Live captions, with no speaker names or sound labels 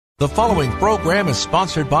The following program is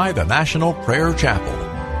sponsored by the National Prayer Chapel.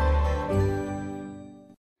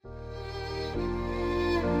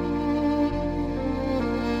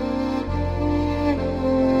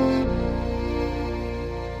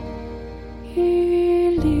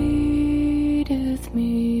 He leadeth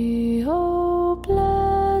me, O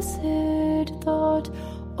blessed thought,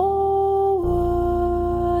 O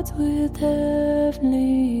words with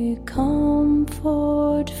heavenly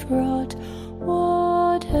comfort fraught.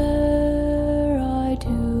 Whate'er I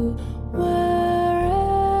do,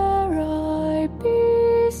 where'er I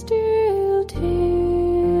be, still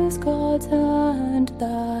 'tis God's hand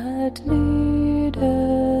that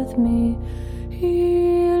leadeth me.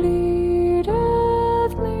 He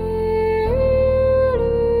leadeth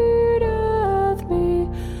me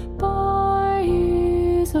by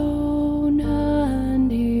His own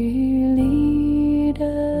hand. He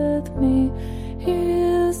leadeth me,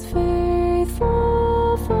 His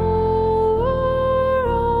faithful follower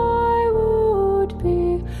I would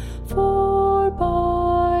be, for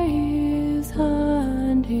by His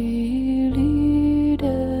hand He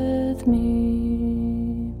leadeth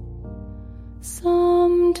me.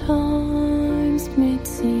 Sometimes mid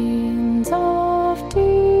scenes of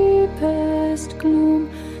deepest gloom,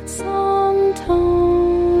 sometimes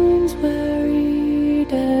where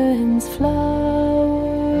Eden's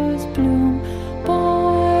flowers bloom,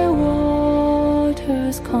 by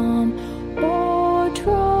waters calm or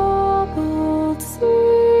troubled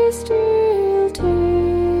sea, still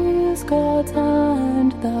 'tis God's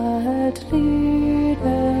hand that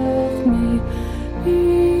leadeth me. He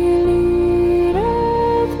leadeth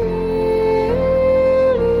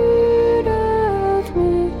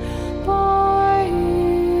me by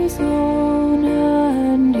His own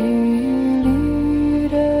hand. He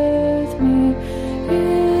leadeth me,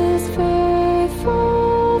 His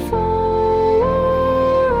faithful follower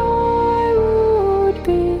I would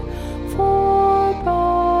be, for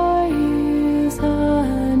by His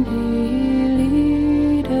hand He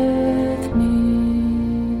leadeth me.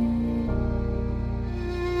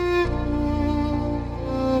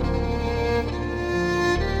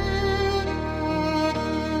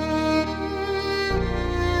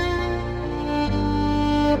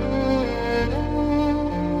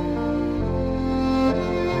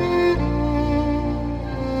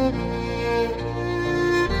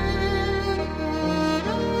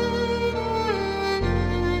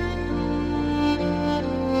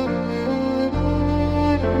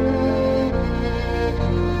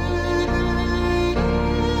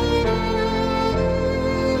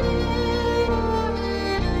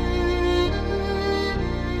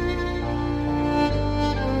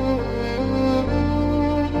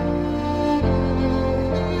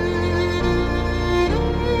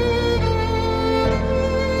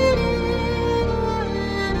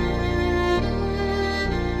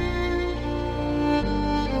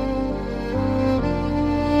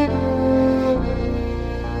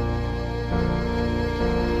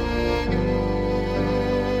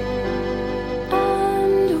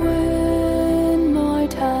 And when my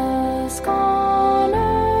task on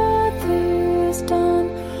earth is done,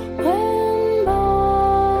 when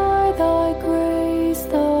by Thy grace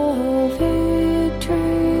the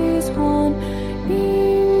victory's won,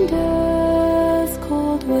 in death's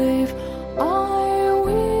cold wave I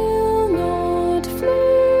will not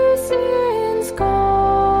flee, since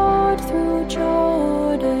God through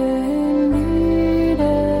Jordan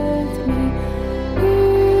leadeth me. He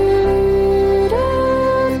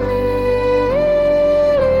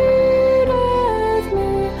leadeth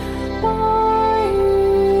me by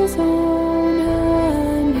His own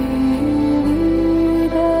hand. He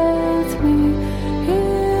leadeth me,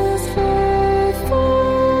 His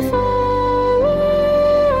faithful follower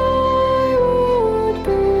I would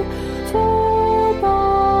be, for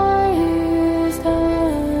by His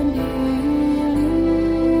hand He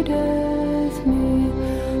leadeth me,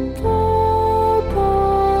 for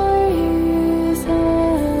by His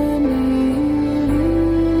hand He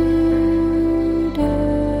leadeth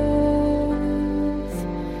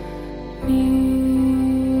me.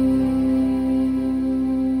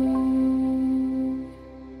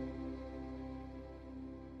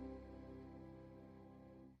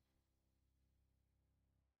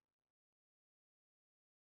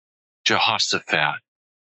 Jehoshaphat,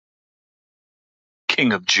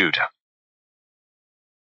 king of Judah.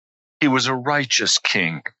 He was a righteous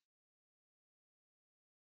king,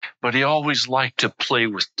 but he always liked to play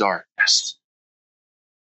with darkness.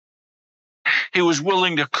 He was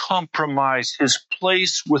willing to compromise his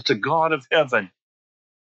place with the God of heaven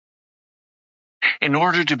in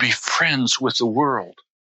order to be friends with the world.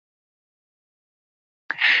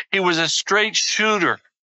 He was a straight shooter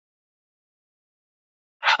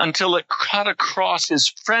until it cut across his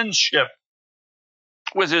friendship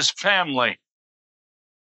with his family.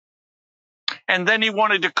 And then he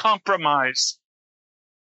wanted to compromise.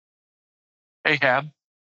 Ahab,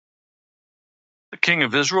 the king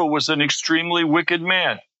of Israel, was an extremely wicked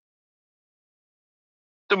man.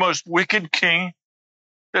 The most wicked king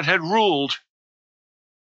that had ruled,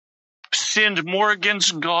 sinned more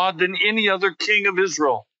against God than any other king of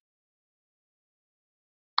Israel.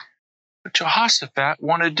 But Jehoshaphat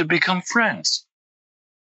wanted to become friends.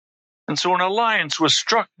 And so an alliance was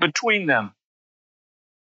struck between them.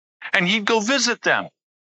 And he'd go visit them.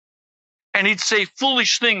 And he'd say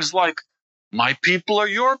foolish things like, my people are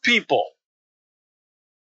your people.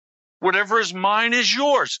 Whatever is mine is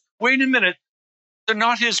yours. Wait a minute. They're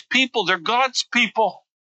not his people. They're God's people.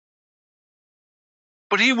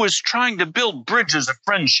 But he was trying to build bridges of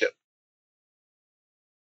friendship.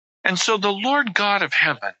 And so the Lord God of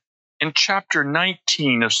heaven, in chapter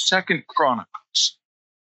 19 of 2 Chronicles,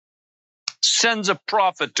 sends a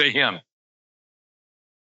prophet to him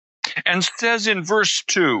and says in verse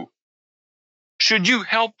 2, should you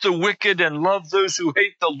help the wicked and love those who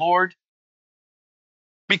hate the Lord?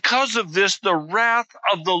 Because of this, the wrath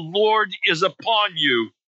of the Lord is upon you.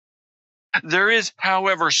 There is,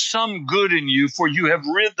 however, some good in you, for you have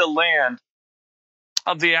rid the land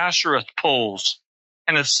of the Ashereth poles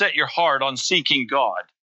and have set your heart on seeking God.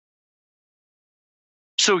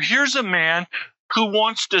 So here's a man who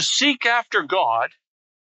wants to seek after God,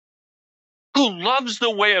 who loves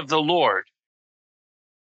the way of the Lord,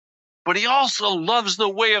 but he also loves the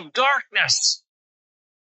way of darkness.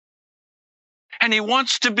 And he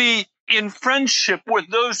wants to be in friendship with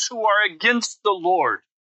those who are against the Lord.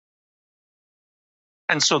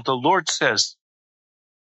 And so the Lord says,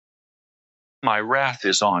 my wrath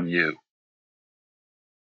is on you.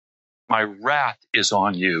 My wrath is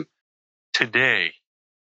on you. Today,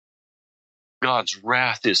 God's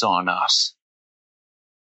wrath is on us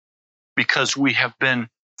because we have been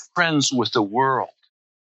friends with the world.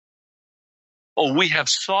 Oh, we have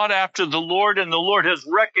sought after the Lord, and the Lord has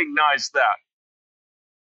recognized that.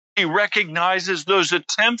 He recognizes those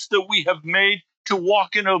attempts that we have made to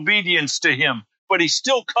walk in obedience to him. But he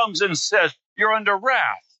still comes and says, you're under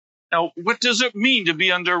wrath. Now, what does it mean to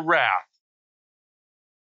be under wrath?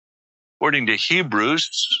 According to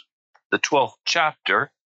Hebrews, the 12th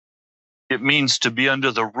chapter, it means to be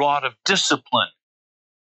under the rod of discipline.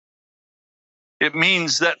 It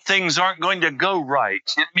means that things aren't going to go right.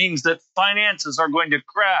 It means that finances are going to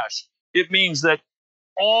crash. It means that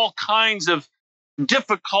all kinds of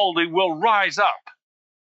difficulty will rise up.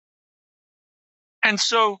 And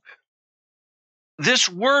so this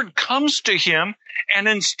word comes to him, and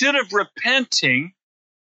instead of repenting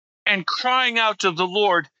and crying out to the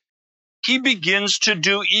Lord, he begins to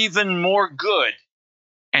do even more good.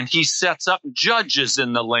 And he sets up judges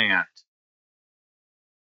in the land.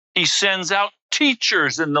 He sends out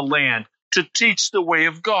teachers in the land to teach the way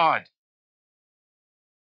of God.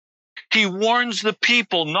 He warns the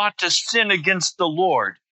people not to sin against the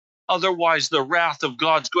Lord. Otherwise, the wrath of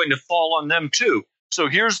God's going to fall on them too. So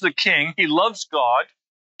here's the king. He loves God.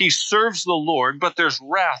 He serves the Lord, but there's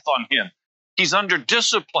wrath on him. He's under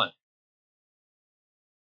discipline.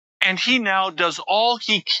 And he now does all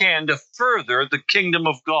he can to further the kingdom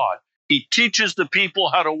of God. He teaches the people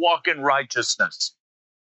how to walk in righteousness.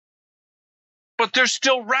 But there's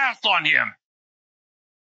still wrath on him.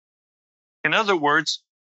 In other words,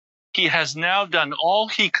 he has now done all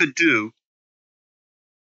he could do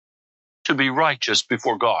to be righteous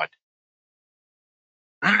before God.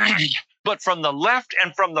 But from the left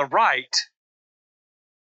and from the right,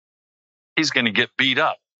 he's going to get beat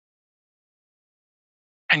up.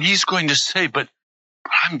 And he's going to say, but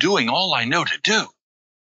I'm doing all I know to do.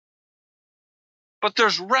 But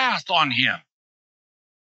there's wrath on him.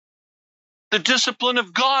 The discipline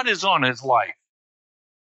of God is on his life.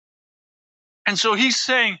 And so he's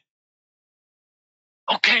saying,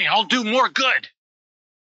 okay, I'll do more good.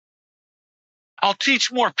 I'll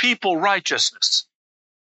teach more people righteousness.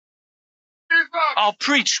 I'll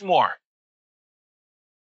preach more.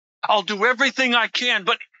 I'll do everything I can,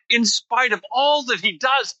 but in spite of all that he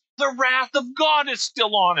does, the wrath of God is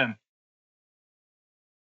still on him.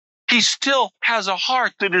 He still has a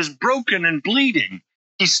heart that is broken and bleeding.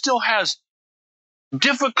 He still has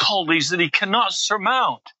difficulties that he cannot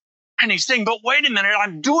surmount. And he's saying, but wait a minute,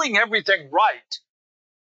 I'm doing everything right.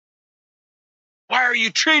 Why are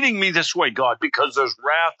you treating me this way, God? Because there's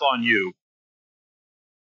wrath on you.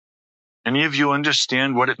 Any of you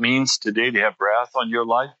understand what it means today to have wrath on your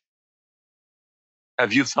life?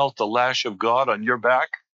 Have you felt the lash of God on your back?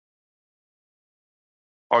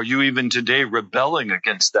 Are you even today rebelling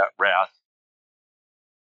against that wrath?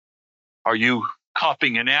 Are you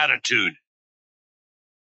copying an attitude,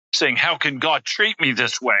 saying, how can God treat me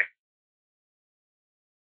this way?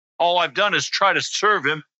 All I've done is try to serve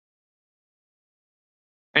him.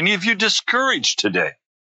 Any of you discouraged today,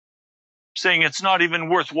 saying it's not even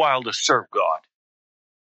worthwhile to serve God?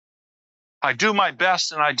 I do my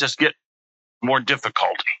best and I just get more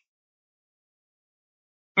difficulty.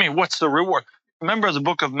 I mean, what's the reward? Remember the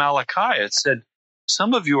book of Malachi, it said,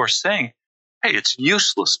 some of you are saying, hey, it's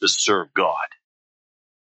useless to serve God.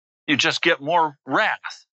 You just get more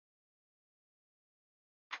wrath.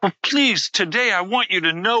 Well, please, today I want you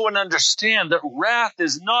to know and understand that wrath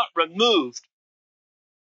is not removed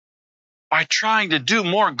by trying to do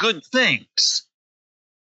more good things.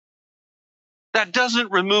 That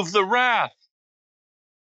doesn't remove the wrath.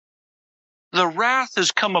 The wrath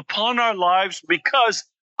has come upon our lives because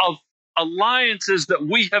of alliances that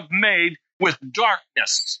we have made with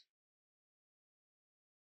darkness.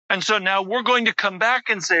 And so now we're going to come back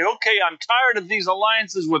and say, okay, I'm tired of these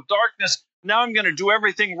alliances with darkness. Now I'm going to do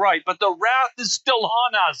everything right. But the wrath is still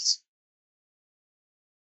on us.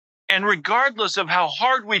 And regardless of how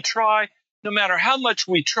hard we try, no matter how much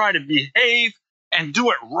we try to behave and do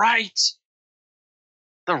it right,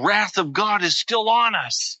 the wrath of God is still on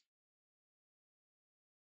us.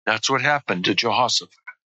 That's what happened to Jehoshaphat.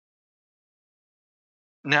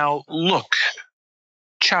 Now look,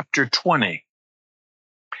 chapter 20.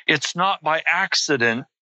 It's not by accident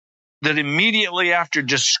that immediately after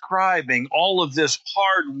describing all of this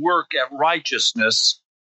hard work at righteousness,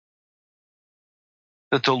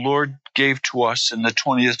 that the Lord gave to us in the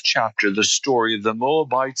 20th chapter the story of the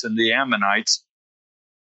Moabites and the Ammonites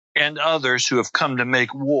and others who have come to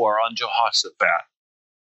make war on Jehoshaphat.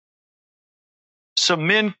 So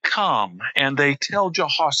men come and they tell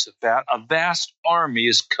Jehoshaphat, a vast army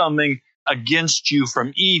is coming against you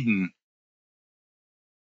from Edom.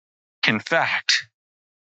 In fact,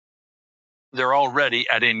 they're already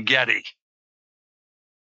at En-Gedi.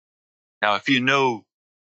 Now, if you know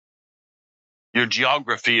your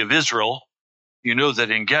geography of Israel, you know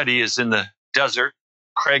that En-Gedi is in the desert,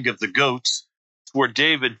 Crag of the Goats. It's where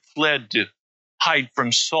David fled to hide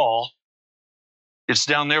from Saul. It's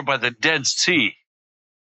down there by the Dead Sea.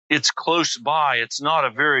 It's close by. It's not a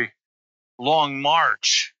very long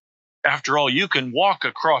march. After all, you can walk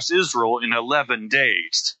across Israel in 11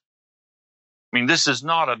 days. I mean, this is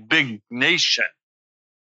not a big nation.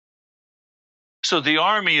 So the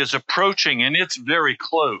army is approaching and it's very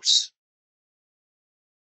close.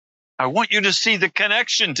 I want you to see the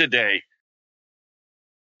connection today.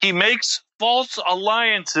 He makes false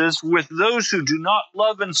alliances with those who do not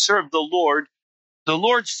love and serve the Lord. The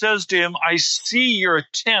Lord says to him, I see your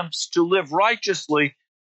attempts to live righteously,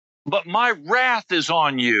 but my wrath is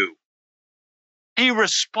on you. He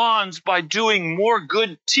responds by doing more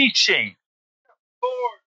good teaching.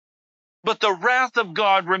 But the wrath of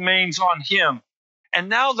God remains on him. And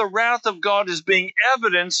now the wrath of God is being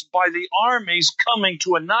evidenced by the armies coming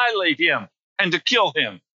to annihilate him and to kill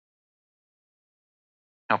him.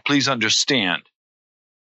 Now, please understand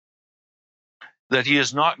that he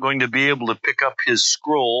is not going to be able to pick up his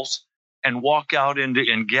scrolls and walk out into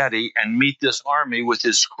En-Gedi and meet this army with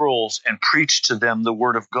his scrolls and preach to them the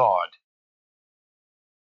word of God.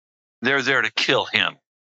 They're there to kill him.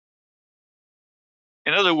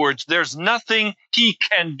 In other words, there's nothing he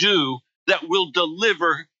can do that will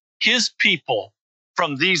deliver his people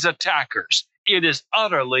from these attackers. It is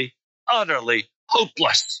utterly, utterly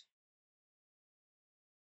hopeless.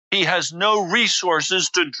 He has no resources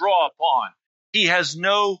to draw upon. He has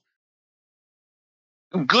no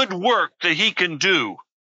good work that he can do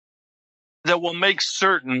that will make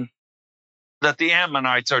certain that the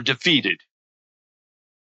Ammonites are defeated.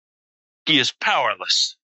 He is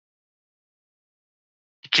powerless.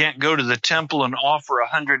 He can't go to the temple and offer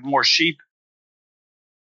 100 more sheep.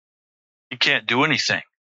 He can't do anything.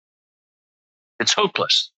 It's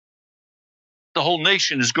hopeless. The whole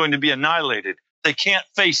nation is going to be annihilated. They can't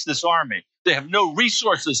face this army. They have no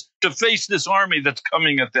resources to face this army that's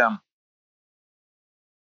coming at them.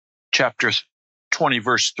 Chapter 20,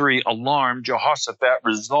 verse 3, alarmed, Jehoshaphat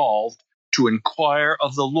resolved to inquire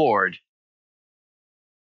of the Lord.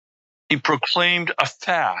 He proclaimed a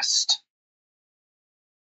fast,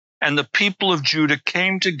 and the people of Judah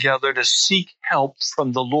came together to seek help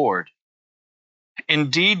from the Lord.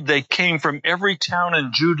 Indeed, they came from every town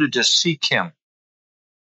in Judah to seek him.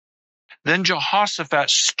 Then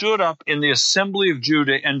Jehoshaphat stood up in the assembly of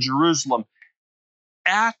Judah and Jerusalem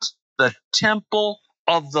at the temple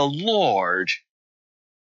of the Lord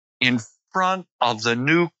in front of the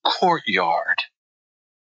new courtyard.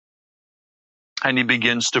 And he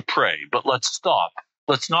begins to pray. But let's stop.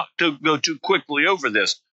 Let's not go too quickly over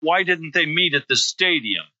this. Why didn't they meet at the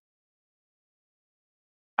stadium?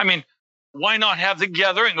 I mean, why not have the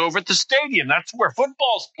gathering over at the stadium? That's where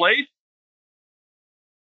football's played.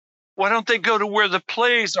 Why don't they go to where the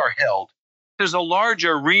plays are held? There's a large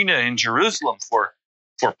arena in Jerusalem for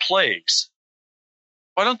plays.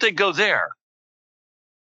 Why don't they go there?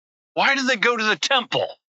 Why do they go to the temple?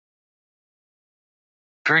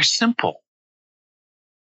 Very simple.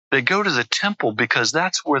 They go to the temple because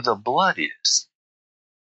that's where the blood is.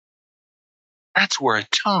 That's where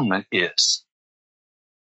atonement is.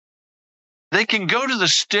 They can go to the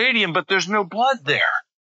stadium, but there's no blood there.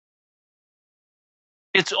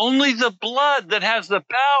 It's only the blood that has the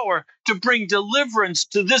power to bring deliverance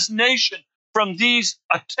to this nation from these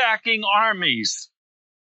attacking armies.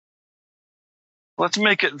 Let's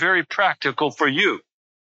make it very practical for you.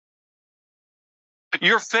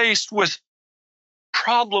 You're faced with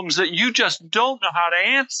problems that you just don't know how to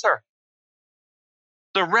answer.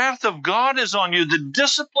 The wrath of God is on you. The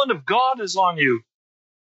discipline of God is on you.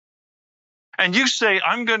 And you say,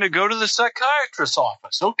 I'm going to go to the psychiatrist's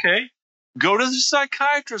office. Okay, go to the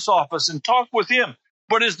psychiatrist's office and talk with him.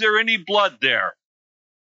 But is there any blood there?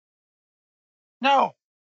 No.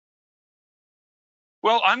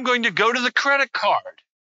 Well, I'm going to go to the credit card.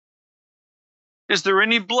 Is there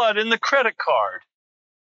any blood in the credit card?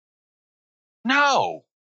 No.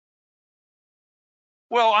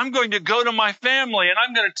 Well, I'm going to go to my family and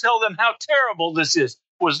I'm going to tell them how terrible this is.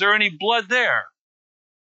 Was there any blood there?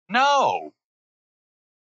 No.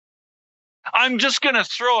 I'm just going to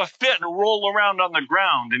throw a fit and roll around on the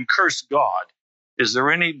ground and curse God. Is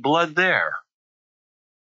there any blood there?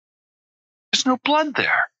 There's no blood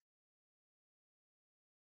there.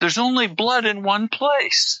 There's only blood in one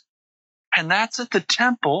place, and that's at the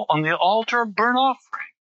temple on the altar of burnt offering.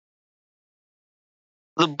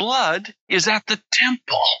 The blood is at the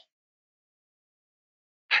temple.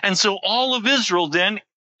 And so all of Israel then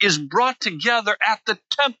is brought together at the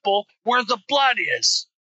temple where the blood is,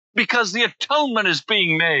 because the atonement is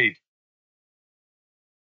being made.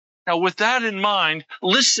 Now, with that in mind,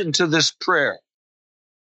 listen to this prayer.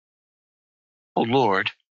 O Lord,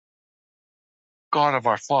 God of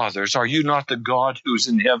our fathers, are you not the God who's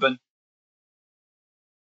in heaven?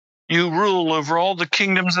 You rule over all the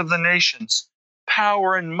kingdoms of the nations.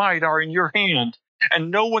 Power and might are in your hand,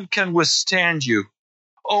 and no one can withstand you.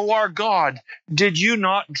 O our God, did you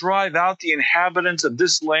not drive out the inhabitants of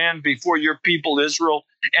this land before your people Israel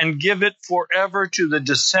and give it forever to the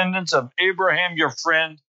descendants of Abraham, your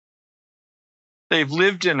friend? They've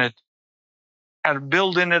lived in it and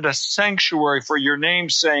built in it a sanctuary for your name,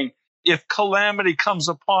 saying, if calamity comes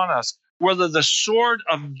upon us, whether the sword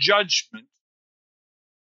of judgment,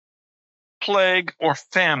 plague, or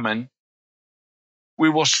famine, we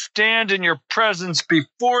will stand in your presence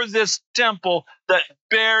before this temple that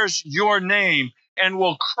bears your name and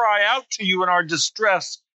will cry out to you in our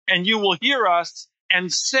distress, and you will hear us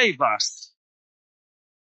and save us.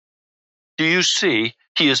 Do you see?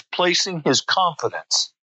 He is placing his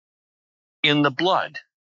confidence in the blood.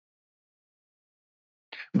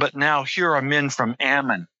 But now here are men from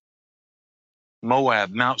Ammon,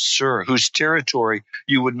 Moab, Mount Seir, whose territory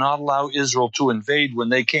you would not allow Israel to invade when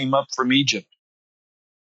they came up from Egypt.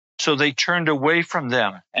 So they turned away from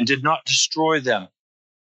them and did not destroy them.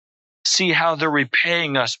 See how they're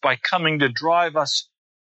repaying us by coming to drive us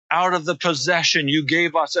out of the possession you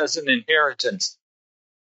gave us as an inheritance.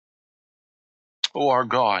 O our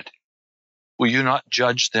God, will you not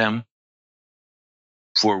judge them?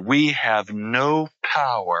 For we have no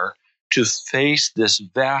power to face this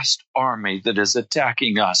vast army that is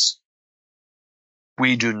attacking us.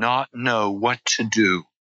 We do not know what to do,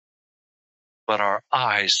 but our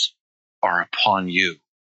eyes are upon you.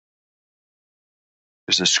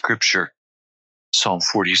 There's a scripture, Psalm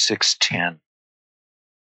 46:10.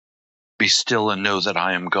 Be still and know that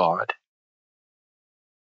I am God.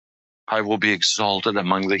 I will be exalted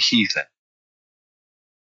among the heathen.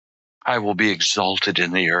 I will be exalted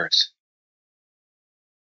in the earth.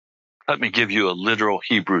 Let me give you a literal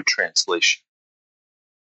Hebrew translation.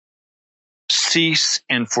 Cease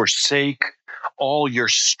and forsake all your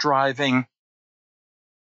striving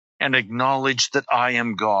and acknowledge that I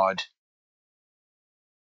am God.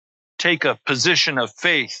 Take a position of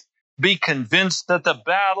faith. Be convinced that the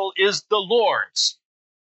battle is the Lord's.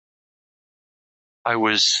 I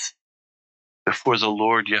was before the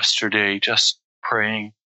Lord yesterday just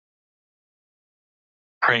praying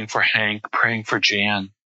for Hank, praying for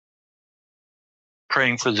Jan,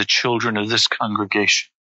 praying for the children of this congregation,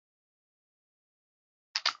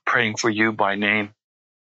 praying for you by name.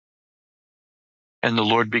 And the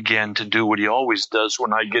Lord began to do what he always does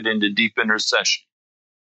when I get into deep intercession.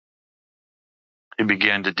 He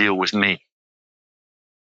began to deal with me.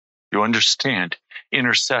 You understand,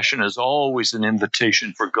 intercession is always an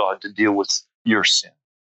invitation for God to deal with your sin.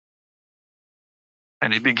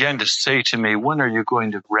 And he began to say to me, when are you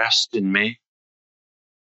going to rest in me?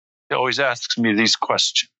 He always asks me these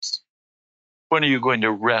questions. When are you going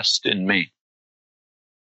to rest in me?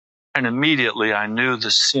 And immediately I knew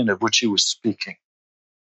the sin of which he was speaking.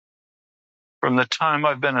 From the time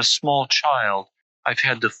I've been a small child, I've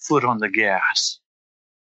had the foot on the gas.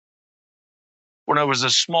 When I was a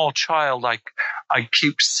small child, I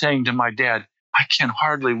keep saying to my dad, I can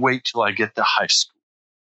hardly wait till I get to high school.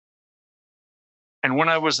 And when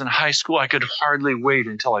I was in high school, I could hardly wait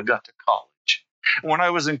until I got to college. When I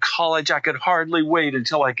was in college, I could hardly wait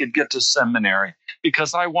until I could get to seminary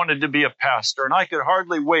because I wanted to be a pastor, and I could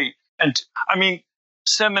hardly wait. And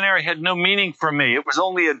seminary had no meaning for me. It was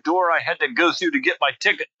only a door I had to go through to get my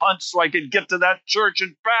ticket punched so I could get to that church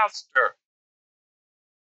and pastor.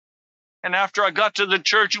 And after I got to the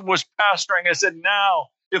church and was pastoring, I said, now,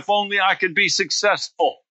 if only I could be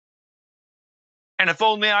successful. And if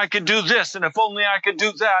only I could do this, and if only I could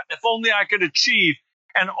do that, if only I could achieve.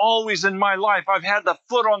 And always in my life, I've had the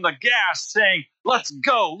foot on the gas saying, let's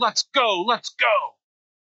go, let's go, let's go.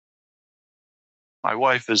 My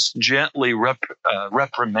wife has gently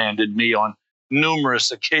reprimanded me on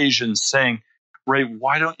numerous occasions saying, Ray,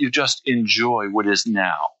 why don't you just enjoy what is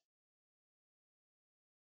now?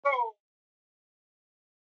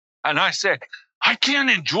 And I said, I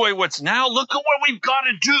can't enjoy what's now. Look at what we've got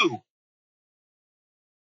to do.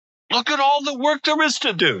 Look at all the work there is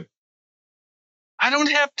to do. I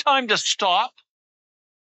don't have time to stop.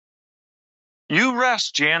 You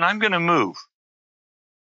rest, Jan. I'm going to move.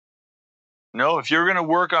 No, if you're going to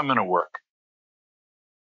work, I'm going to work.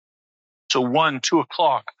 So 1, 2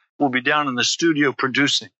 o'clock, we'll be down in the studio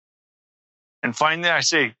producing. And finally I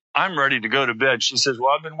say, I'm ready to go to bed. She says,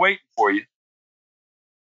 well, I've been waiting for you.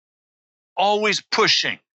 Always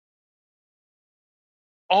pushing.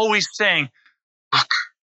 Always saying, look,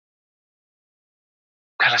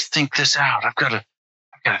 I've got to think this out. I've got to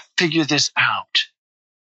figure this out.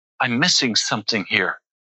 I'm missing something here.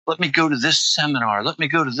 Let me go to this seminar. Let me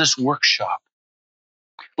go to this workshop.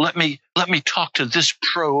 Let me talk to this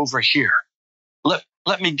pro over here. I've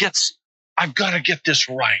got to get this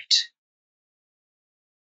right.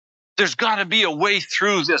 There's got to be a way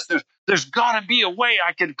through this. There's got to be a way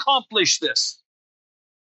I can accomplish this.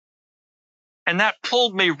 And that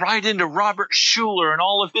pulled me right into Robert Schuller and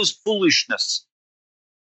all of his foolishness.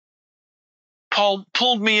 Paul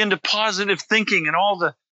pulled me into positive thinking and all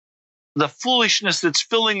the foolishness that's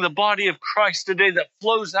filling the body of Christ today that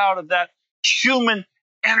flows out of that human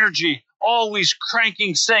energy, always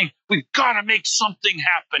cranking, saying, we've got to make something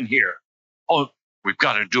happen here. Oh, we've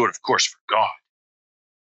got to do it, of course, for God.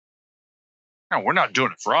 No, we're not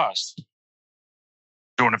doing it for us. We're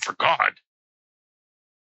doing it for God.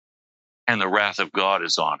 And the wrath of God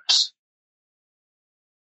is on us.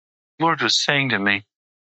 The Lord was saying to me,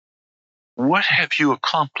 what have you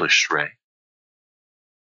accomplished, Ray?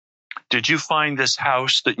 Did you find this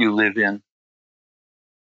house that you live in?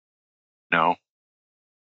 No.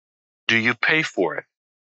 Do you pay for it?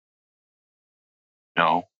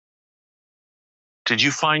 No. Did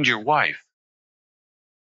you find your wife?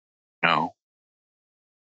 No.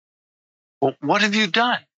 Well, what have you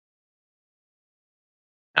done?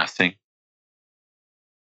 Nothing.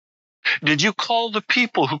 Did you call the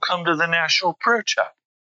people who come to the National Prayer Chapel?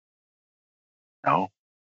 No.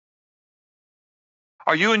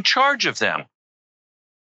 Are you in charge of them?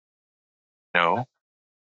 No.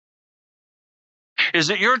 Is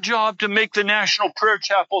it your job to make the National Prayer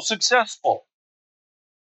Chapel successful?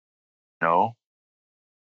 No.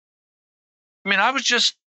 I was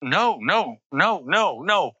just, no.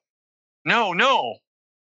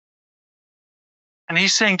 And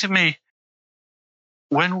he's saying to me,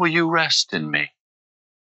 when will you rest in me?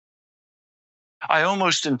 I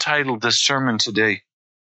almost entitled this sermon today,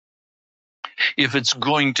 if it's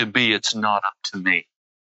going to be, it's not up to me.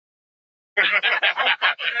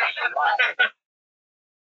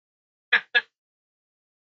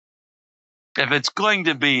 If it's going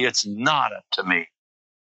to be, it's not up to me.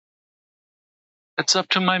 It's up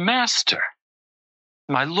to my Master,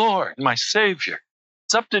 my Lord, my Savior.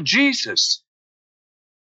 It's up to Jesus.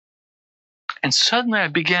 And suddenly I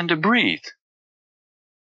began to breathe.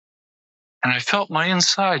 And I felt my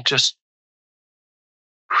inside just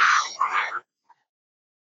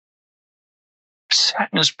sat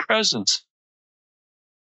in his presence.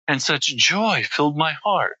 And such joy filled my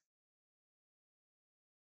heart.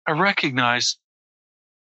 I recognized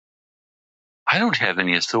I don't have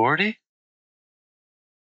any authority.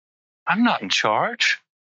 I'm not in charge.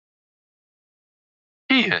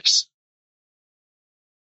 He is.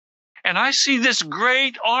 And I see this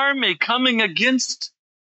great army coming against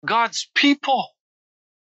God's people.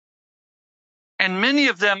 And many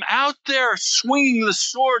of them out there swinging the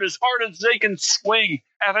sword as hard as they can swing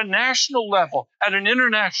at a national level, at an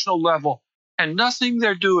international level. And nothing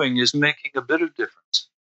they're doing is making a bit of difference.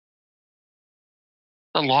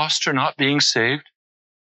 The lost are not being saved.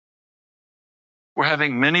 We're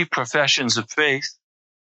having many professions of faith,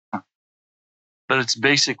 but it's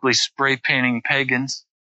basically spray painting pagans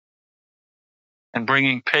and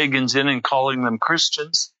bringing pagans in and calling them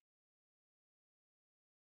Christians.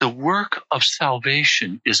 The work of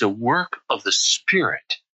salvation is a work of the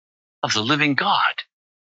Spirit of the living God.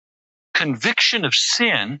 Conviction of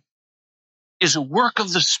sin is a work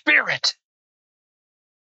of the Spirit.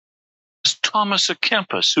 It's Thomas à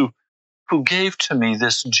Kempis who gave to me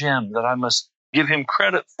this gem that I must give him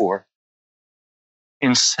credit for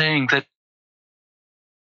in saying that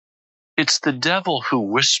it's the devil who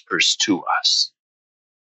whispers to us.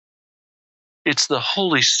 It's the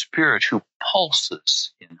Holy Spirit who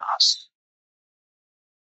pulses in us.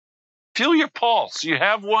 Feel your pulse. You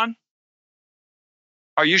have one?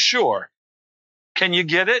 Are you sure? Can you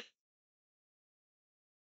get it?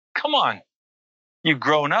 Come on, you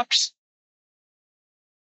grown-ups.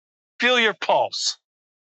 Feel your pulse.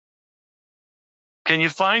 Can you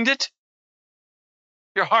find it?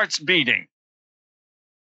 Your heart's beating.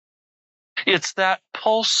 It's that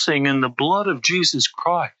pulsing in the blood of Jesus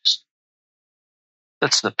Christ.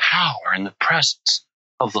 That's the power and the presence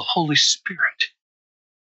of the Holy Spirit.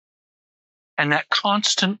 And that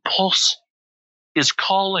constant pulse is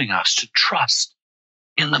calling us to trust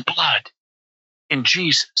in the blood, in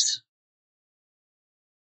Jesus.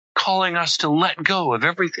 Calling us to let go of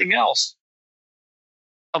everything else,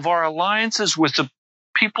 of our alliances with the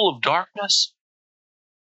people of darkness.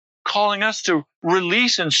 Calling us to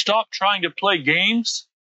release and stop trying to play games.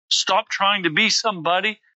 Stop trying to be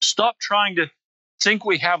somebody. Stop trying to think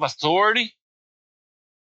we have authority,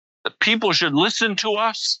 that people should listen to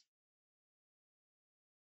us.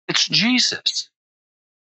 It's Jesus.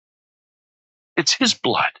 It's his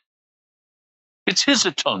blood. It's his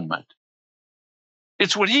atonement.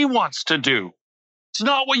 It's what he wants to do. It's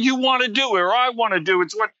not what you want to do or I want to do.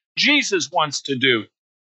 It's what Jesus wants to do.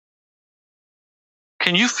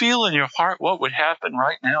 Can you feel in your heart what would happen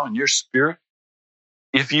right now in your spirit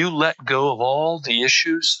if you let go of all the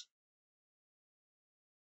issues?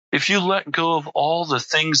 If you let go of all the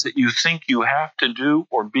things that you think you have to do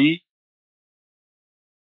or be,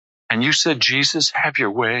 and you said, Jesus, have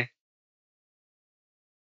your way.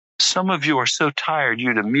 Some of you are so tired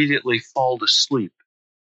you'd immediately fall to sleep.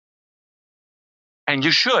 And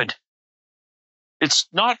you should. It's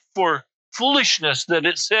not for foolishness that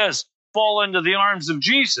it says, fall into the arms of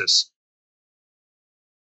Jesus.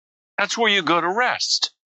 That's where you go to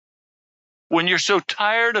rest. When you're so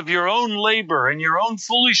tired of your own labor and your own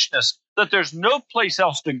foolishness that there's no place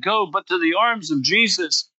else to go but to the arms of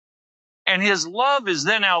Jesus. And his love is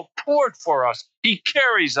then outpoured for us. He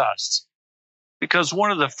carries us. Because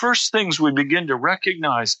one of the first things we begin to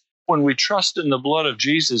recognize when we trust in the blood of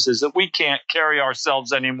Jesus is that we can't carry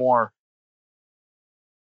ourselves anymore.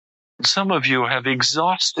 Some of you have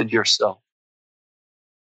exhausted yourself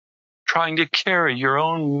trying to carry your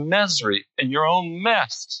own misery and your own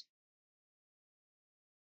mess.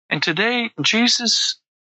 And today, Jesus'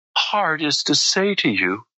 heart is to say to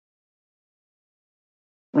you,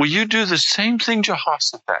 will you do the same thing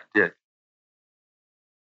Jehoshaphat did?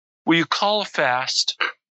 Will you call a fast?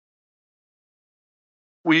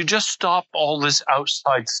 Will you just stop all this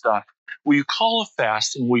outside stuff? Will you call a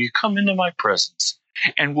fast and will you come into my presence?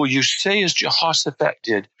 And will you say as Jehoshaphat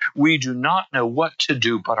did, we do not know what to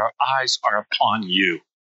do, but our eyes are upon you.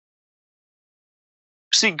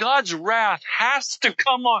 See, God's wrath has to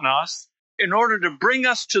come on us in order to bring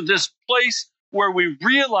us to this place where we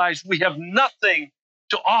realize we have nothing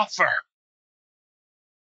to offer.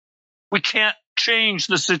 We can't change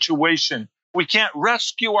the situation. We can't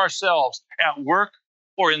rescue ourselves at work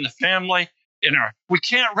or in the family. We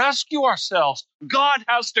can't rescue ourselves. God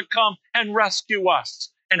has to come and rescue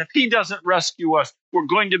us. And if he doesn't rescue us, we're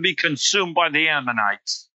going to be consumed by the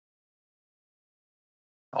Ammonites.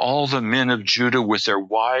 All the men of Judah with their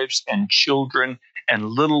wives and children and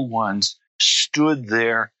little ones stood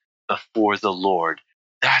there before the Lord.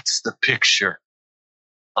 That's the picture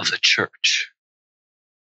of the church.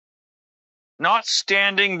 Not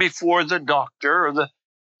standing before the doctor or the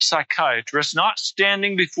psychiatrist, not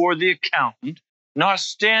standing before the accountant, not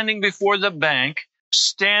standing before the bank,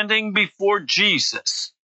 standing before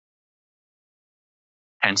Jesus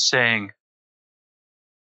and saying,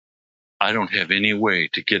 I don't have any way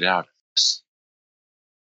to get out of this.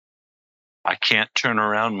 I can't turn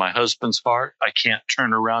around my husband's heart. I can't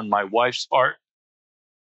turn around my wife's heart.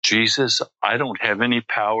 Jesus, I don't have any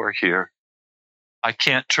power here. I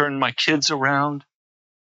can't turn my kids around.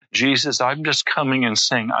 Jesus, I'm just coming and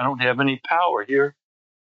saying, I don't have any power here.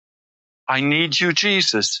 I need you,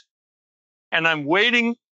 Jesus. And I'm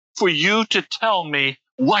waiting for you to tell me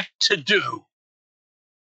what to do.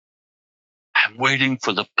 I'm waiting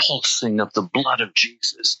for the pulsing of the blood of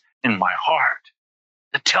Jesus in my heart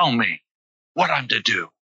to tell me what I'm to do.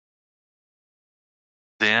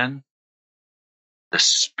 Then the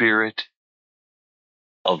Spirit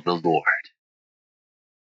of the Lord.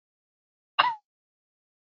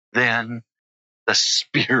 Then the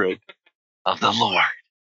Spirit of the Lord.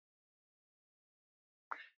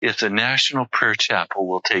 If the National Prayer Chapel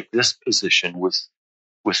will take this position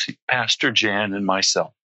with Pastor Jan and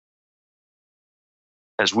myself,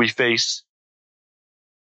 as we face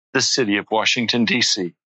the city of Washington,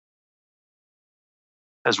 D.C.,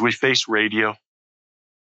 as we face radio,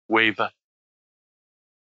 WAVA,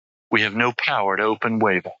 we have no power to open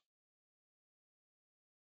WAVA.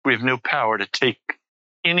 We have no power to take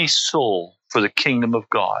any soul for the kingdom of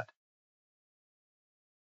God.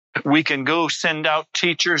 We can go send out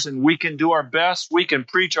teachers and we can do our best. We can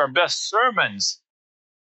preach our best sermons.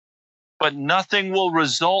 But nothing will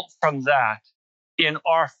result from that in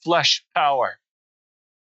our flesh power.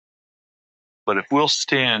 But if we'll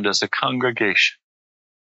stand as a congregation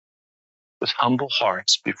with humble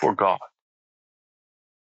hearts before God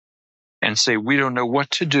and say, we don't know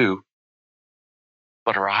what to do,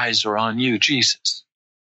 but our eyes are on you, Jesus,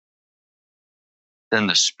 then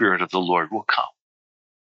the Spirit of the Lord will come.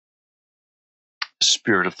 The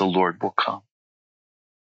Spirit of the Lord will come.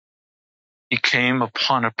 He came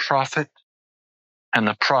upon a prophet, and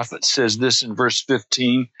the prophet says this in verse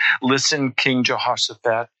 15, listen, King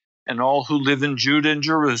Jehoshaphat, and all who live in Judah and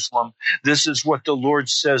Jerusalem, this is what the Lord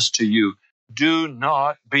says to you. Do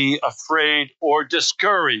not be afraid or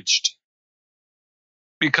discouraged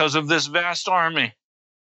because of this vast army.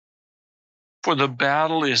 For the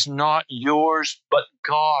battle is not yours, but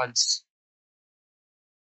God's.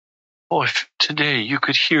 Oh, if today you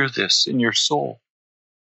could hear this in your soul.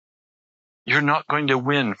 You're not going to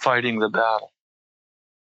win fighting the battle.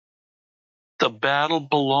 The battle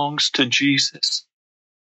belongs to Jesus.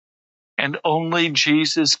 And only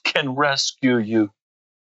Jesus can rescue you.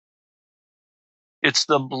 It's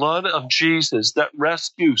the blood of Jesus that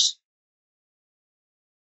rescues.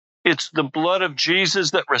 It's the blood of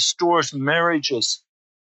Jesus that restores marriages.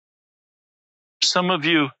 Some of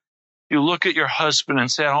you look at your husband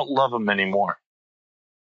and say, I don't love him anymore.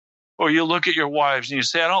 Or you look at your wives and you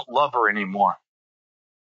say, I don't love her anymore.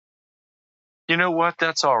 You know what?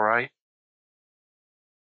 That's all right.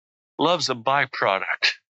 Love's a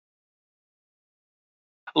byproduct.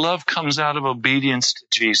 Love comes out of obedience to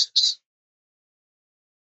Jesus.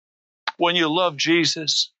 When you love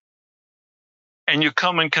Jesus and you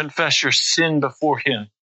come and confess your sin before him,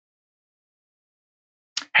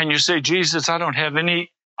 and you say, Jesus, I don't have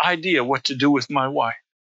any idea what to do with my wife.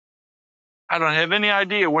 I don't have any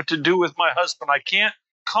idea what to do with my husband. I can't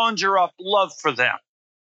conjure up love for them.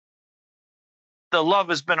 The love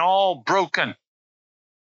has been all broken.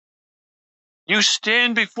 You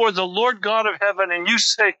stand before the Lord God of heaven and you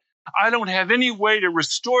say, I don't have any way to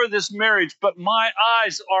restore this marriage, but my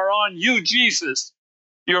eyes are on you, Jesus.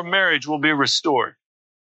 Your marriage will be restored.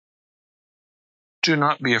 Do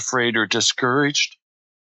not be afraid or discouraged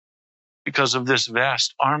because of this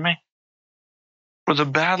vast army. For the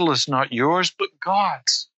battle is not yours, but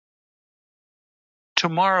God's.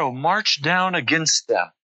 Tomorrow, march down against them.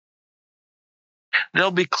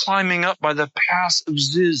 They'll be climbing up by the pass of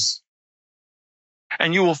Ziz.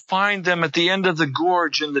 And you will find them at the end of the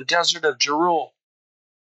gorge in the desert of Jeruel.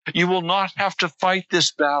 You will not have to fight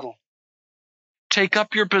this battle. Take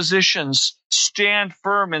up your positions, stand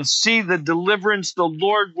firm, and see the deliverance the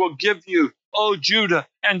Lord will give you, O Judah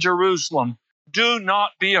and Jerusalem. Do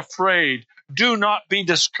not be afraid. Do not be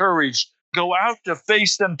discouraged. Go out to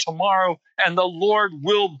face them tomorrow, and the Lord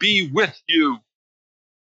will be with you.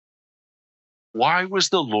 Why was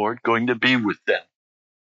the Lord going to be with them?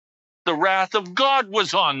 The wrath of God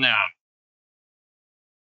was on them.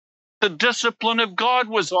 The discipline of God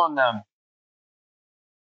was on them.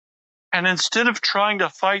 And instead of trying to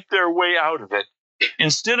fight their way out of it,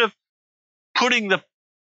 instead of putting the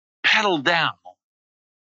pedal down,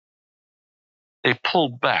 they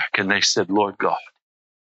pulled back and they said, Lord God,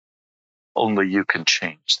 only you can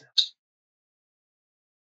change this.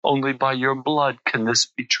 Only by your blood can this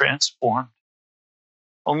be transformed.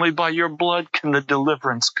 Only by your blood can the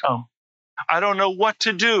deliverance come. I don't know what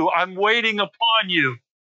to do. I'm waiting upon you.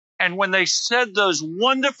 And when they said those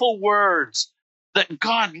wonderful words that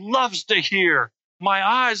God loves to hear, my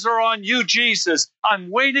eyes are on you, Jesus. I'm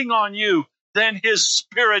waiting on you. Then his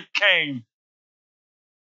Spirit came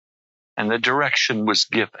and the direction was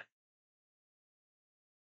given.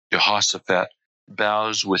 Jehoshaphat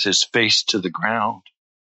bows with his face to the ground.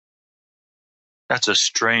 That's a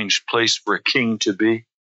strange place for a king to be.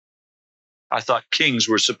 I thought kings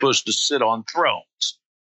were supposed to sit on thrones.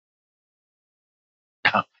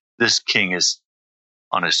 Now, this king is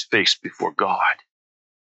on his face before God.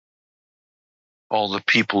 All the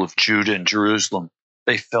people of Judah and Jerusalem,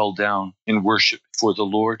 they fell down in worship before the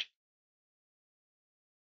Lord.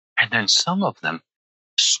 And then some of them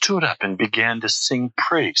stood up and began to sing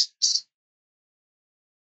praises.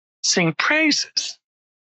 Sing praises.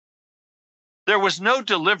 There was no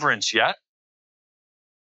deliverance yet.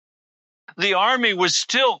 The army was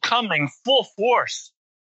still coming full force.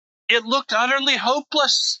 It looked utterly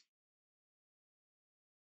hopeless.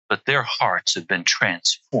 But their hearts had been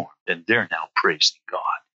transformed and they're now praising God.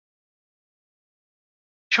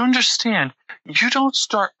 You understand, you don't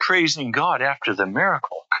start praising God after the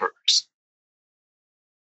miracle occurs.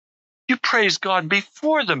 You praise God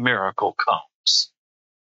before the miracle comes.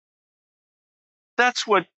 That's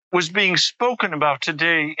what was being spoken about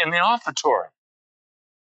today in the offertory.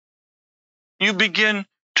 You begin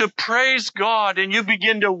to praise God and you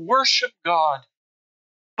begin to worship God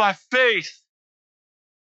by faith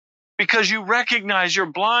because you recognize you're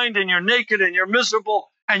blind and you're naked and you're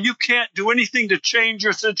miserable and you can't do anything to change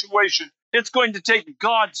your situation. It's going to take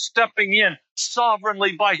God stepping in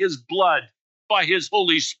sovereignly by his blood, by his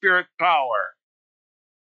Holy Spirit power.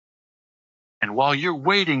 And while you're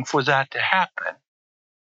waiting for that to happen,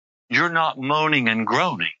 you're not moaning and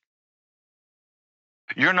groaning.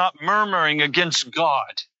 You're not murmuring against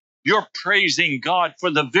God. You're praising God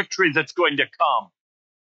for the victory that's going to come.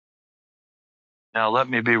 Now, let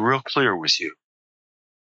me be real clear with you.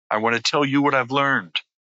 I want to tell you what I've learned.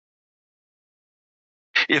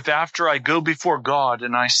 If after I go before God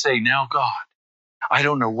and I say, now God, I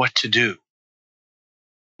don't know what to do.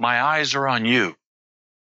 My eyes are on you.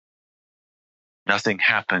 Nothing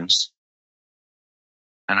happens.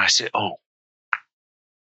 And I say, oh,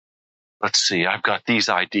 let's see, I've got these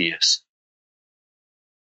ideas.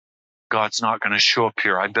 God's not going to show up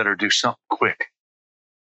here. I better do something quick.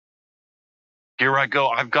 Here I go.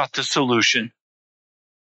 I've got the solution.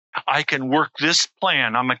 I can work this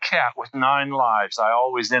plan. I'm a cat with 9 lives. I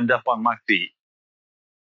always end up on my feet.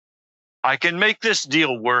 I can make this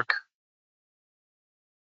deal work.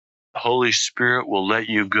 The Holy Spirit will let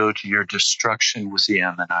you go to your destruction with the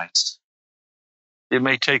Ammonites. It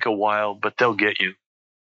may take a while, but they'll get you.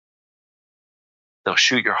 They'll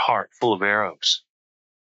shoot your heart full of arrows,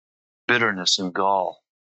 bitterness and gall,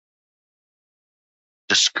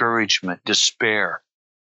 discouragement, despair,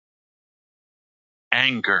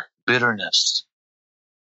 anger, bitterness.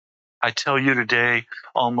 I tell you today,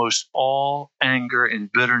 almost all anger and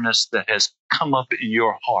bitterness that has come up in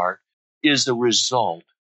your heart is a result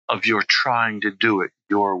of your trying to do it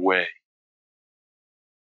your way.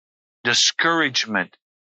 Discouragement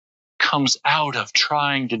comes out of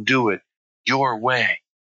trying to do it your way.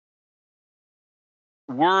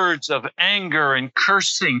 Words of anger and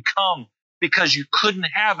cursing come because you couldn't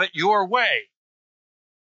have it your way.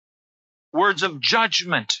 Words of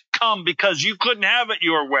judgment come because you couldn't have it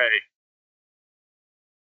your way.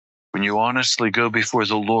 When you honestly go before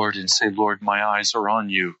the Lord and say, Lord, my eyes are on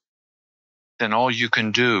you, then all you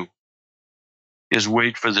can do is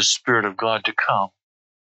wait for the Spirit of God to come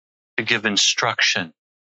to give instruction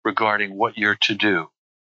regarding what you're to do.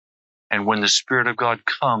 And when the Spirit of God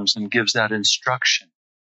comes and gives that instruction,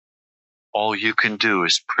 all you can do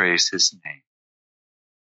is praise his name.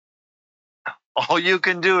 All you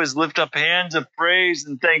can do is lift up hands of praise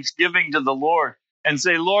and thanksgiving to the Lord and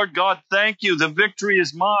say, Lord God, thank you. The victory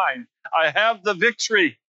is mine. I have the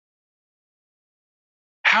victory.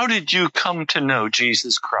 How did you come to know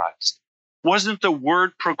Jesus Christ? Wasn't the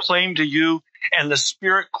word proclaimed to you and the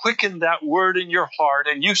Spirit quickened that word in your heart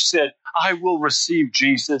and you said, I will receive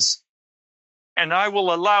Jesus and I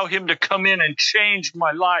will allow him to come in and change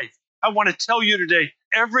my life? I want to tell you today,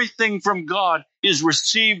 everything from God is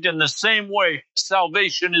received in the same way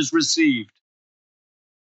salvation is received.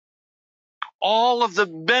 All of the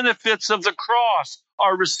benefits of the cross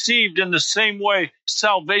are received in the same way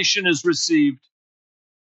salvation is received.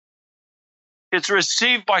 It's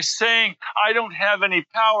received by saying, I don't have any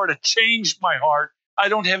power to change my heart, I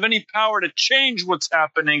don't have any power to change what's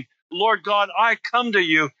happening. Lord God, I come to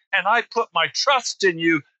you and I put my trust in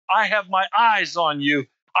you. I have my eyes on you.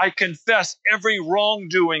 I confess every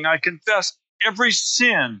wrongdoing. I confess every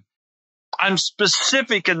sin. I'm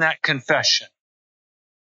specific in that confession.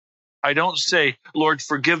 I don't say, Lord,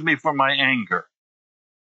 forgive me for my anger.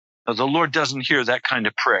 No, the Lord doesn't hear that kind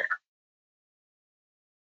of prayer.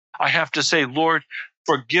 I have to say, Lord,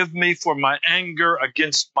 forgive me for my anger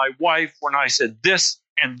against my wife when I said this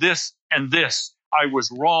and this and this. I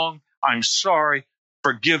was wrong. I'm sorry.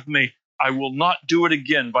 Forgive me. I will not do it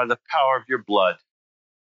again by the power of your blood.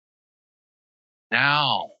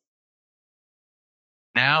 Now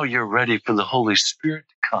you're ready for the Holy Spirit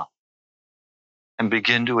to come and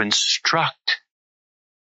begin to instruct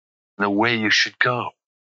the way you should go.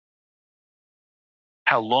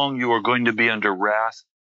 How long you are going to be under wrath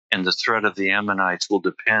and the threat of the Ammonites will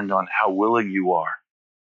depend on how willing you are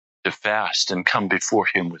to fast and come before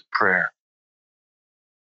him with prayer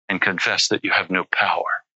and confess that you have no power.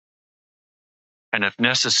 And if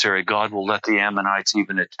necessary, God will let the Ammonites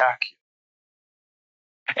even attack you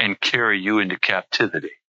and carry you into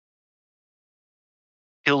captivity.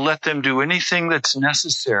 He'll let them do anything that's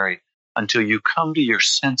necessary until you come to your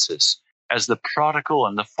senses as the prodigal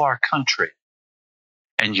in the far country.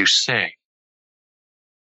 And you say,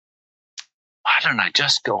 why don't I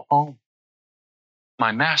just go home?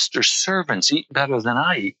 My master's servants eat better than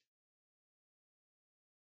I eat.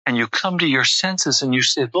 And you come to your senses and you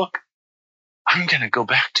say, look, I'm going to go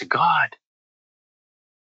back to God.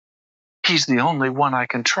 He's the only one I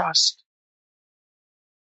can trust.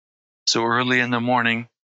 So early in the morning,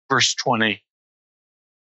 verse 20,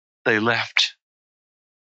 they left.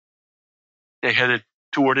 They headed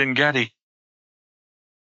toward En-Gedi.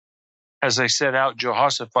 As they set out,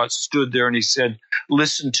 Jehoshaphat stood there and he said,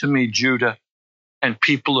 listen to me, Judah and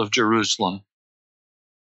people of Jerusalem.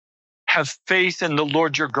 Have faith in the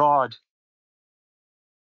Lord your God,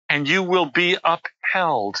 and you will be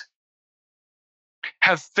upheld.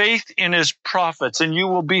 Have faith in his prophets, and you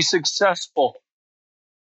will be successful.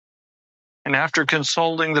 And after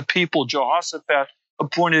consulting the people, Jehoshaphat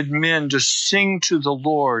appointed men to sing to the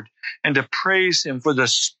Lord and to praise him for the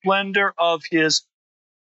splendor of his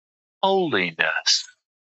holiness.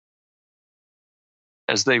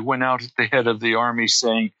 As they went out at the head of the army,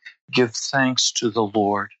 saying, give thanks to the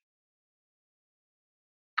Lord,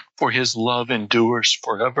 for his love endures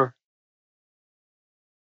forever.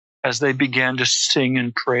 As they began to sing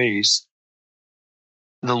and praise,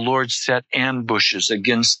 the Lord set ambushes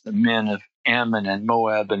against the men of Ammon and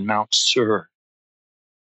Moab and Mount Seir,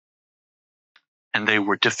 and they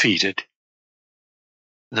were defeated.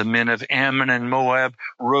 The men of Ammon and Moab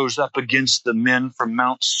rose up against the men from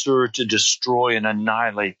Mount Seir to destroy and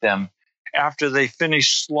annihilate them. After they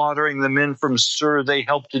finished slaughtering the men from Seir, they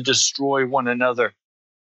helped to destroy one another.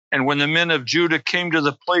 And when the men of Judah came to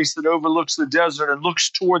the place that overlooks the desert and looks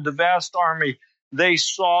toward the vast army, they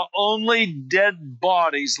saw only dead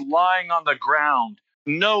bodies lying on the ground.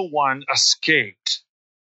 No one escaped.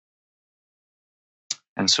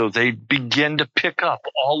 And so they begin to pick up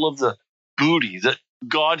all of the booty that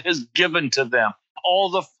God has given to them, all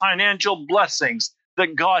the financial blessings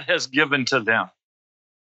that God has given to them.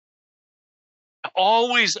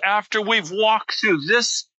 Always after we've walked through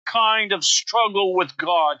this kind of struggle with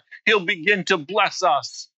God, he'll begin to bless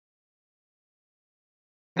us.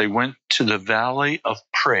 They went to the valley of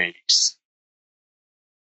praise.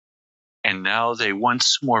 And now they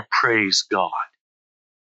once more praise God.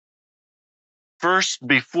 First,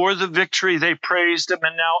 before the victory, they praised him,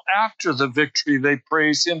 and now after the victory, they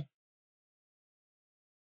praise him.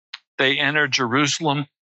 They enter Jerusalem,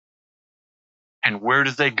 and where do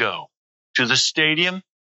they go? To the stadium?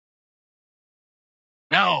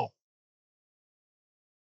 No.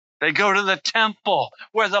 They go to the temple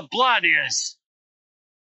where the blood is,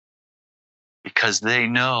 because they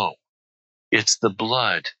know it's the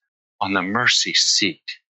blood on the mercy seat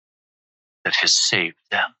that has saved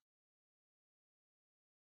them.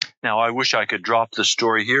 Now, I wish I could drop the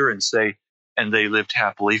story here and say, and they lived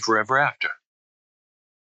happily forever after.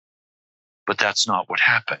 But that's not what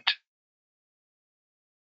happened.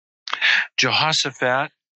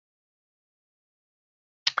 Jehoshaphat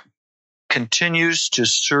continues to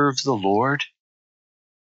serve the Lord.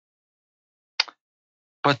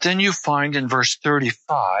 But then you find in verse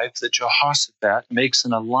 35 that Jehoshaphat makes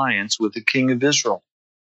an alliance with the king of Israel.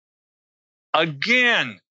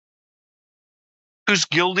 Again, who's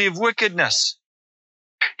guilty of wickedness.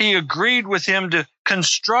 He agreed with him to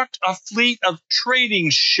construct a fleet of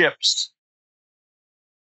trading ships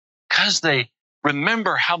because they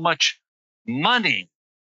remember how much money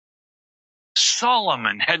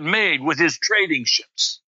Solomon had made with his trading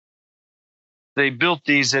ships. They built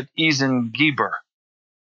these at Ezen-Geber.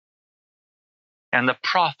 And the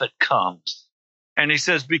prophet comes and he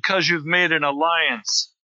says, because you've made an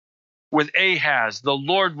alliance with Ahaz, the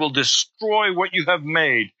Lord will destroy what you have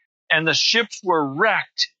made. And the ships were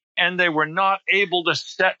wrecked and they were not able to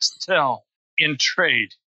set sail in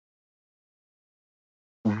trade.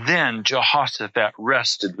 Then Jehoshaphat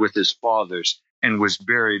rested with his fathers and was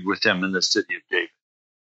buried with them in the city of David.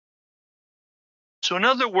 So in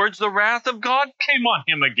other words, the wrath of God came on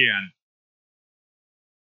him again.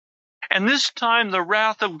 And this time the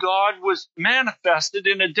wrath of God was manifested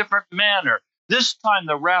in a different manner. This time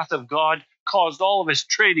the wrath of God caused all of his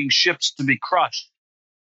trading ships to be crushed.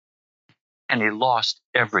 And he lost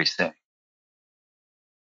everything.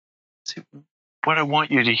 See, what I want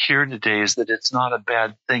you to hear today is that it's not a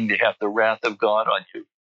bad thing to have the wrath of God on you.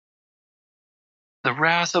 The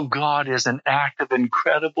wrath of God is an act of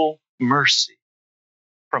incredible mercy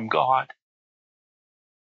from God.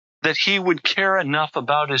 That he would care enough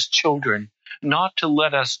about his children not to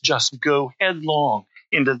let us just go headlong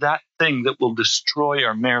into that thing that will destroy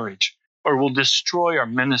our marriage, or will destroy our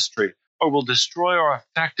ministry, or will destroy our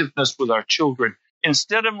effectiveness with our children.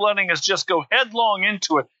 Instead of letting us just go headlong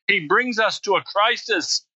into it, he brings us to a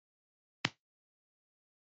crisis.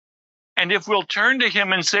 And if we'll turn to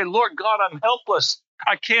him and say, Lord God, I'm helpless.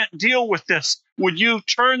 I can't deal with this. Would you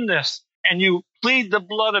turn this? And you plead the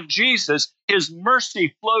blood of Jesus, his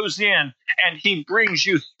mercy flows in and he brings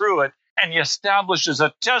you through it, and he establishes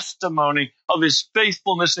a testimony of his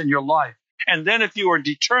faithfulness in your life. And then if you are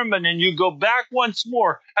determined and you go back once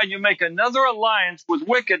more and you make another alliance with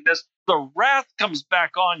wickedness, the wrath comes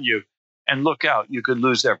back on you. And look out, you could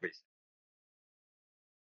lose everything.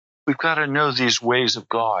 We've got to know these ways of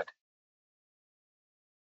God.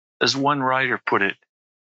 As one writer put it,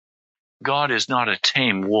 God is not a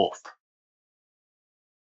tame wolf.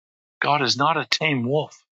 God is not a tame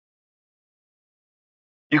wolf.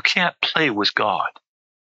 You can't play with God.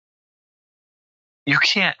 You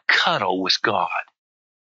can't cuddle with God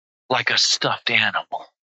like a stuffed animal.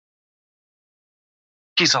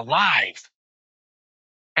 He's alive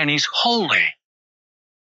and he's holy.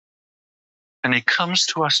 And he comes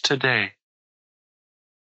to us today,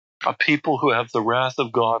 a people who have the wrath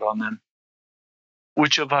of God on them.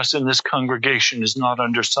 Which of us in this congregation is not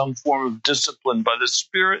under some form of discipline by the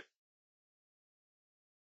Spirit?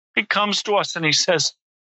 He comes to us and he says,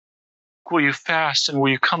 will you fast and will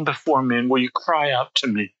you come before me and will you cry out to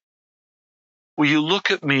me? Will you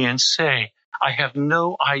look at me and say, I have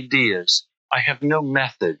no ideas. I have no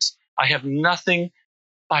methods. I have nothing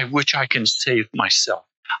by which I can save myself.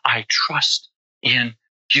 I trust in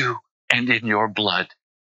you and in your blood.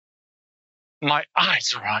 My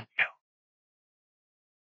eyes are on you.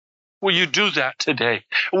 Will you do that today?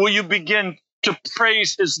 Will you begin to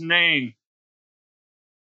praise his name?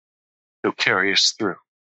 He'll carry us through.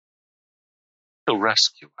 He'll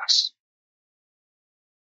rescue us.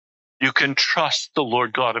 You can trust the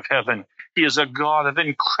Lord God of heaven. He is a God of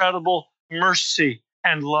incredible mercy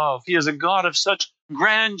and love. He is a God of such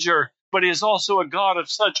grandeur, but he is also a God of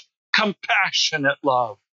such compassionate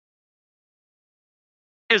love.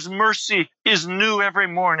 His mercy is new every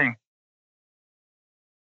morning.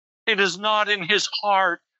 It is not in his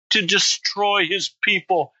heart to destroy his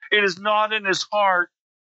people. It is not in his heart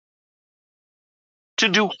to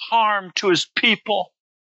do harm to his people.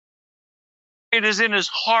 It is in his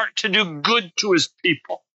heart to do good to his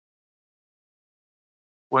people.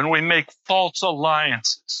 When we make false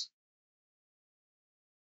alliances,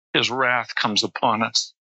 his wrath comes upon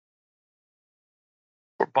us.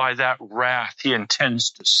 For by that wrath, he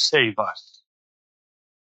intends to save us,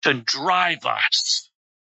 to drive us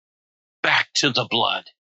back to the blood.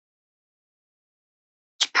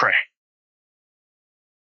 Let's pray.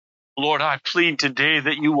 Lord, I plead today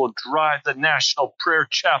that you will drive the National Prayer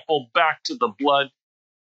Chapel back to the blood.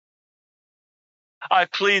 I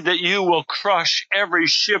plead that you will crush every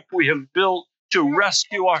ship we have built to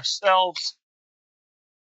rescue ourselves.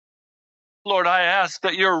 Lord, I ask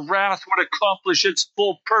that your wrath would accomplish its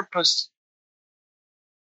full purpose,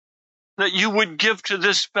 that you would give to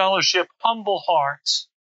this fellowship humble hearts,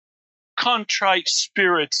 contrite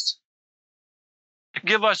spirits.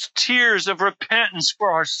 Give us tears of repentance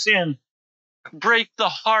for our sin. Break the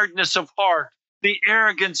hardness of heart, the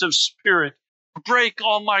arrogance of spirit. Break,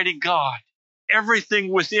 Almighty God, everything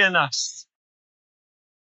within us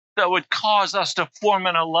that would cause us to form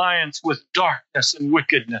an alliance with darkness and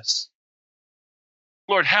wickedness.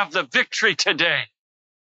 Lord, have the victory today.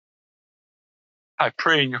 I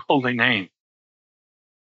pray in your holy name.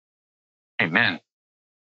 Amen.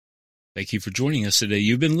 Thank you for joining us today.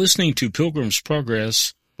 You've been listening to Pilgrim's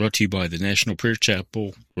Progress, brought to you by the National Prayer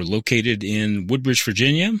Chapel. We're located in Woodbridge,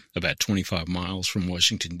 Virginia, about 25 miles from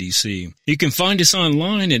Washington, D.C. You can find us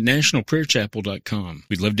online at nationalprayerchapel.com.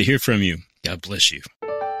 We'd love to hear from you. God bless you.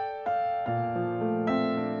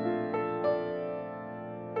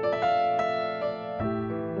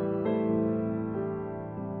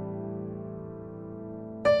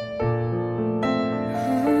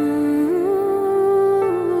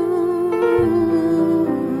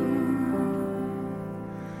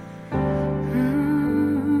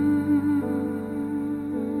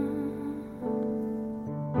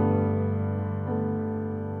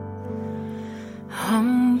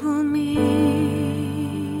 Humble me,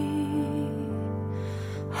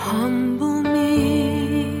 humble me.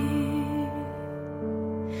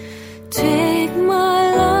 Take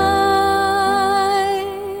my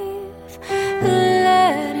life,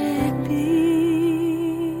 let it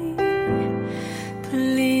be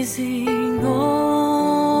pleasing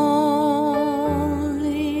only,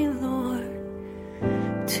 Lord,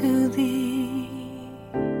 to Thee.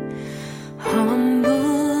 Humble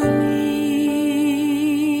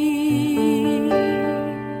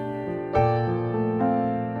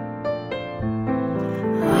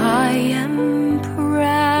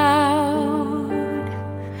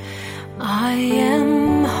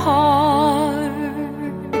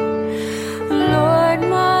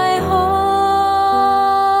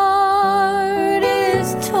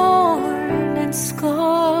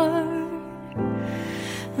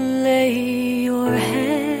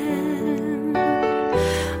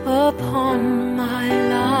upon my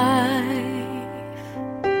life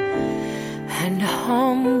and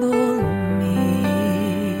humble me.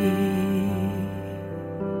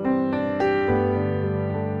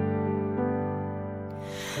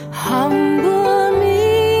 Humble me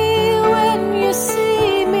when you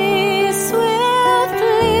see me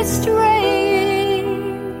swiftly straying.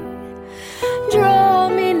 Draw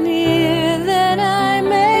me near that I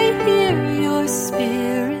may hear your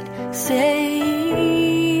Spirit say,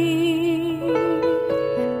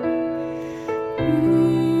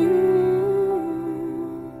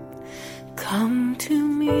 come to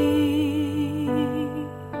me,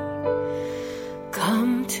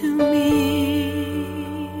 come to me,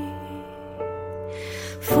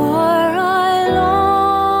 for I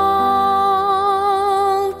long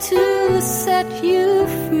to set you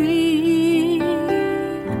free.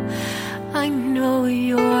 I know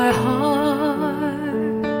your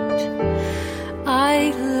heart,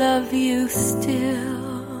 I love you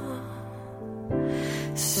still,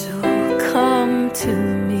 so come to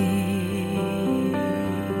me.